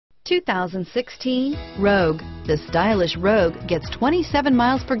2016 Rogue. The stylish Rogue gets 27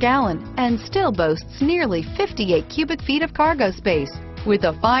 miles per gallon and still boasts nearly 58 cubic feet of cargo space. With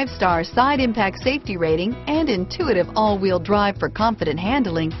a 5-star side impact safety rating and intuitive all-wheel drive for confident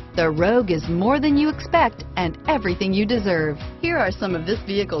handling, the Rogue is more than you expect and everything you deserve. Here are some of this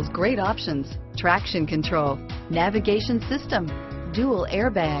vehicle's great options: traction control, navigation system, dual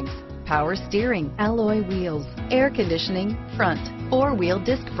airbags, power steering, alloy wheels, air conditioning, front, 4-wheel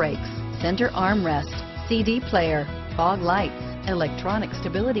disc brakes, center armrest, CD player, fog lights, electronic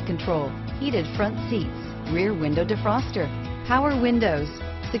stability control, heated front seats, rear window defroster, power windows,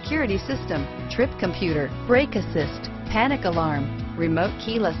 security system, trip computer, brake assist, panic alarm, remote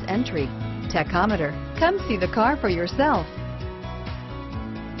keyless entry, tachometer. Come see the car for yourself.